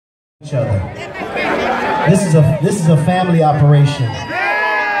Each other. This is a family operation.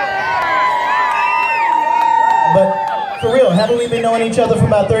 But for real, haven't we been knowing each other for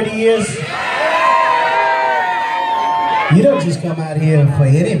about 30 years? You don't just come out here for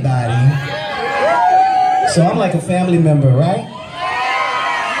anybody. So I'm like a family member, right?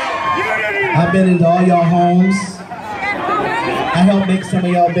 I've been into all y'all homes. I helped make some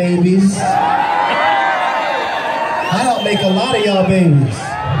of y'all babies. I helped make a lot of y'all babies.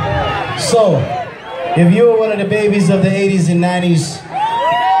 So, if you were one of the babies of the 80s and 90s,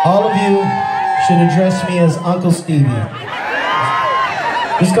 all of you should address me as Uncle Stevie.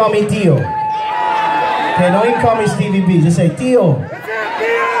 Just call me Tio. Okay, don't even call me Stevie B, just say Tio.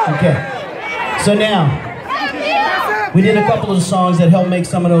 Okay, so now, we did a couple of songs that helped make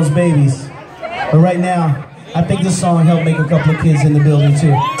some of those babies. But right now, I think this song helped make a couple of kids in the building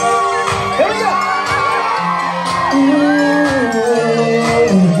too. Here we go!